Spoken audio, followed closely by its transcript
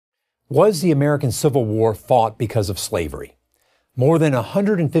Was the American Civil War fought because of slavery? More than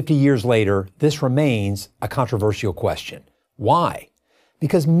 150 years later, this remains a controversial question. Why?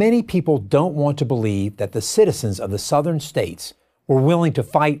 Because many people don't want to believe that the citizens of the southern states were willing to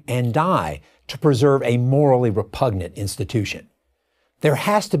fight and die to preserve a morally repugnant institution. There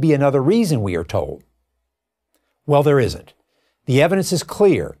has to be another reason, we are told. Well, there isn't. The evidence is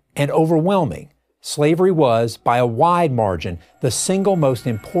clear and overwhelming. Slavery was, by a wide margin, the single most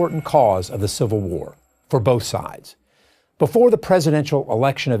important cause of the Civil War, for both sides. Before the presidential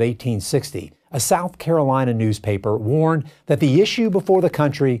election of 1860, a South Carolina newspaper warned that the issue before the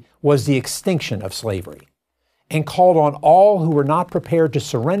country was the extinction of slavery, and called on all who were not prepared to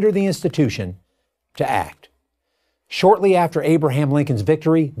surrender the institution to act. Shortly after Abraham Lincoln's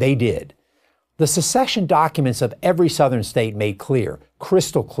victory, they did. The secession documents of every Southern state made clear,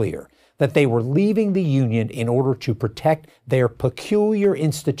 crystal clear, that they were leaving the Union in order to protect their peculiar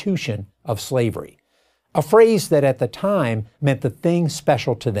institution of slavery, a phrase that at the time meant the thing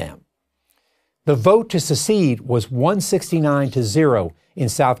special to them. The vote to secede was 169-0 in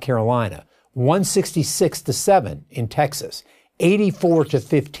South Carolina, 166-7 in Texas,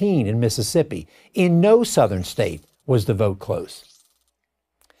 84-15 in Mississippi. In no Southern state was the vote close.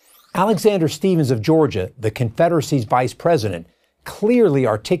 Alexander Stephens of Georgia, the Confederacy's vice president, clearly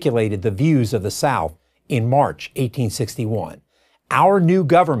articulated the views of the South in March 1861. Our new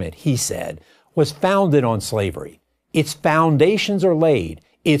government, he said, was founded on slavery. Its foundations are laid.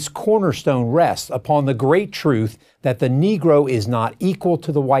 Its cornerstone rests upon the great truth that the Negro is not equal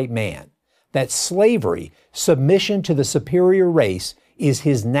to the white man, that slavery, submission to the superior race, is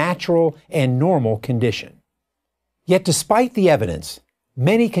his natural and normal condition. Yet despite the evidence,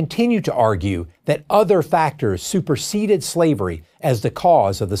 many continue to argue that other factors superseded slavery as the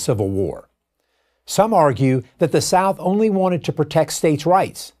cause of the Civil War. Some argue that the South only wanted to protect states'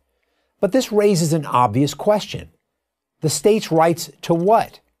 rights. But this raises an obvious question. The states' rights to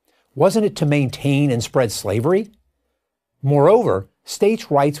what? Wasn't it to maintain and spread slavery? Moreover, states'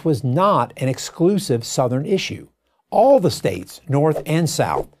 rights was not an exclusive Southern issue. All the states, North and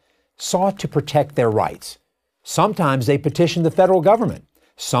South, sought to protect their rights. Sometimes they petitioned the federal government.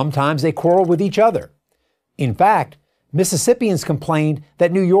 Sometimes they quarreled with each other. In fact, Mississippians complained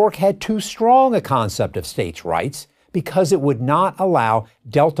that New York had too strong a concept of states' rights because it would not allow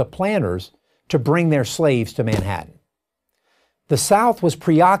Delta planters to bring their slaves to Manhattan. The South was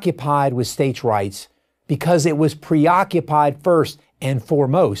preoccupied with states' rights because it was preoccupied first and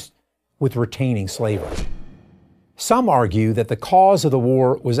foremost with retaining slavery. Some argue that the cause of the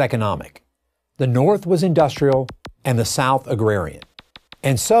war was economic. The North was industrial and the South agrarian.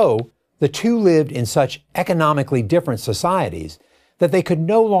 And so, the two lived in such economically different societies that they could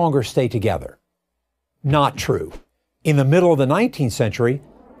no longer stay together. Not true. In the middle of the 19th century,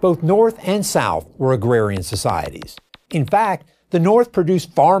 both North and South were agrarian societies. In fact, the North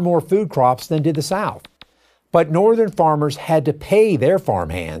produced far more food crops than did the South. But Northern farmers had to pay their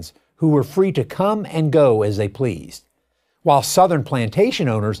farmhands, who were free to come and go as they pleased, while Southern plantation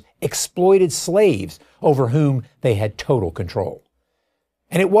owners exploited slaves over whom they had total control.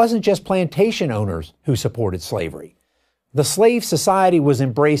 And it wasn't just plantation owners who supported slavery. The slave society was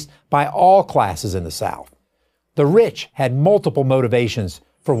embraced by all classes in the South. The rich had multiple motivations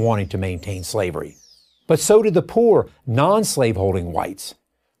for wanting to maintain slavery, but so did the poor, non-slaveholding whites.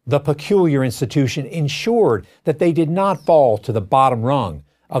 The peculiar institution ensured that they did not fall to the bottom rung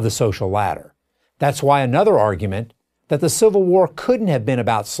of the social ladder. That's why another argument that the Civil War couldn't have been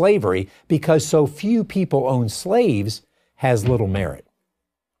about slavery because so few people owned slaves has little merit.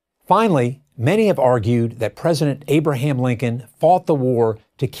 Finally, many have argued that President Abraham Lincoln fought the war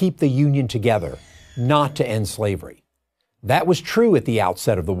to keep the Union together, not to end slavery. That was true at the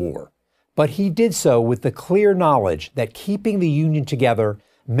outset of the war, but he did so with the clear knowledge that keeping the Union together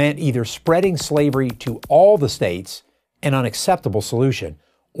meant either spreading slavery to all the states, an unacceptable solution,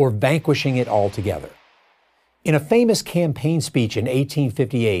 or vanquishing it altogether. In a famous campaign speech in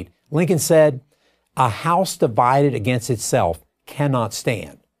 1858, Lincoln said, "A house divided against itself cannot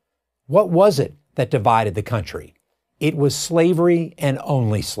stand." What was it that divided the country? It was slavery and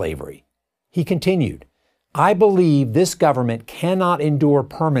only slavery. He continued, "I believe this government cannot endure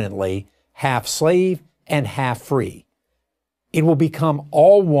permanently half slave and half free. It will become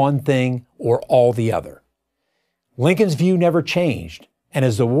all one thing or all the other." Lincoln's view never changed, and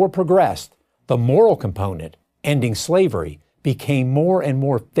as the war progressed, the moral component, ending slavery, became more and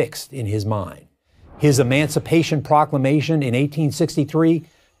more fixed in his mind. His Emancipation Proclamation in 1863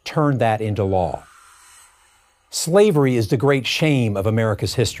 turned that into law. Slavery is the great shame of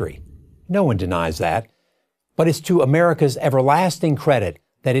America's history. No one denies that. But it's to America's everlasting credit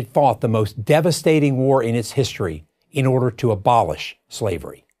that it fought the most devastating war in its history in order to abolish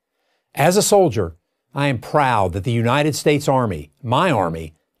slavery. As a soldier, I am proud that the United States Army, my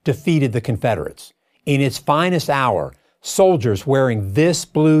Army, defeated the Confederates. In its finest hour, soldiers wearing this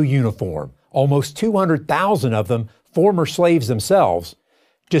blue uniform, almost 200,000 of them former slaves themselves,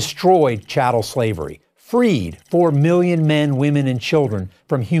 destroyed chattel slavery, freed 4 million men, women, and children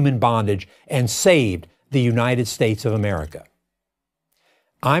from human bondage, and saved the United States of America.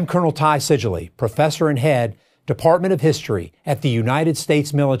 I'm Colonel Ty Sigilly, Professor and Head, Department of History at the United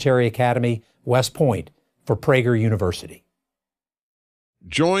States Military Academy, West Point, for Prager University.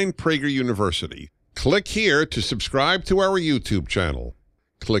 Join Prager University. Click here to subscribe to our YouTube channel.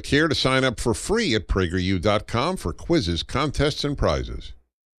 Click here to sign up for free at prageru.com for quizzes, contests, and prizes.